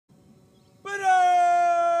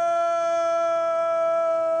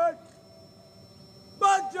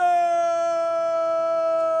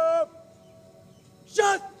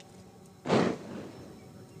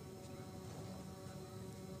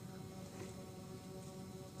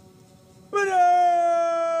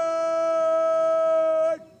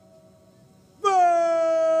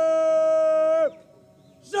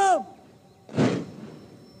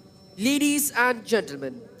Ladies and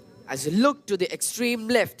gentlemen, as you look to the extreme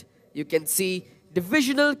left, you can see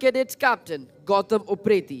Divisional Cadet Captain Gautam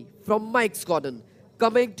Upreti from Mike's Gordon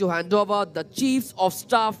coming to hand over the Chiefs of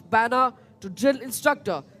Staff banner to Drill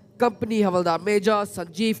Instructor Company Havaldar Major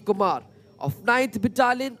Sanjeev Kumar of 9th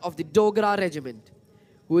Battalion of the Dogra Regiment,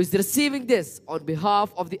 who is receiving this on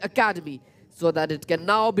behalf of the Academy so that it can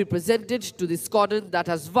now be presented to the squadron that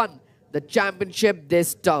has won the championship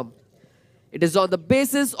this term. It is on the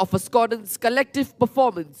basis of a squadron's collective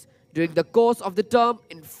performance during the course of the term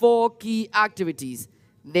in four key activities,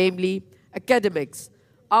 namely academics,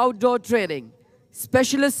 outdoor training,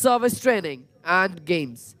 specialist service training, and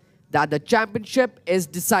games, that the championship is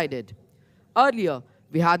decided. Earlier,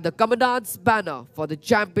 we had the Commandant's banner for the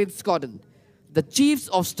champion squadron. The Chiefs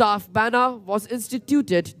of Staff banner was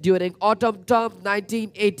instituted during autumn term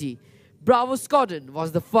 1980. Bravo Squadron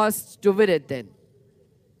was the first to win it then.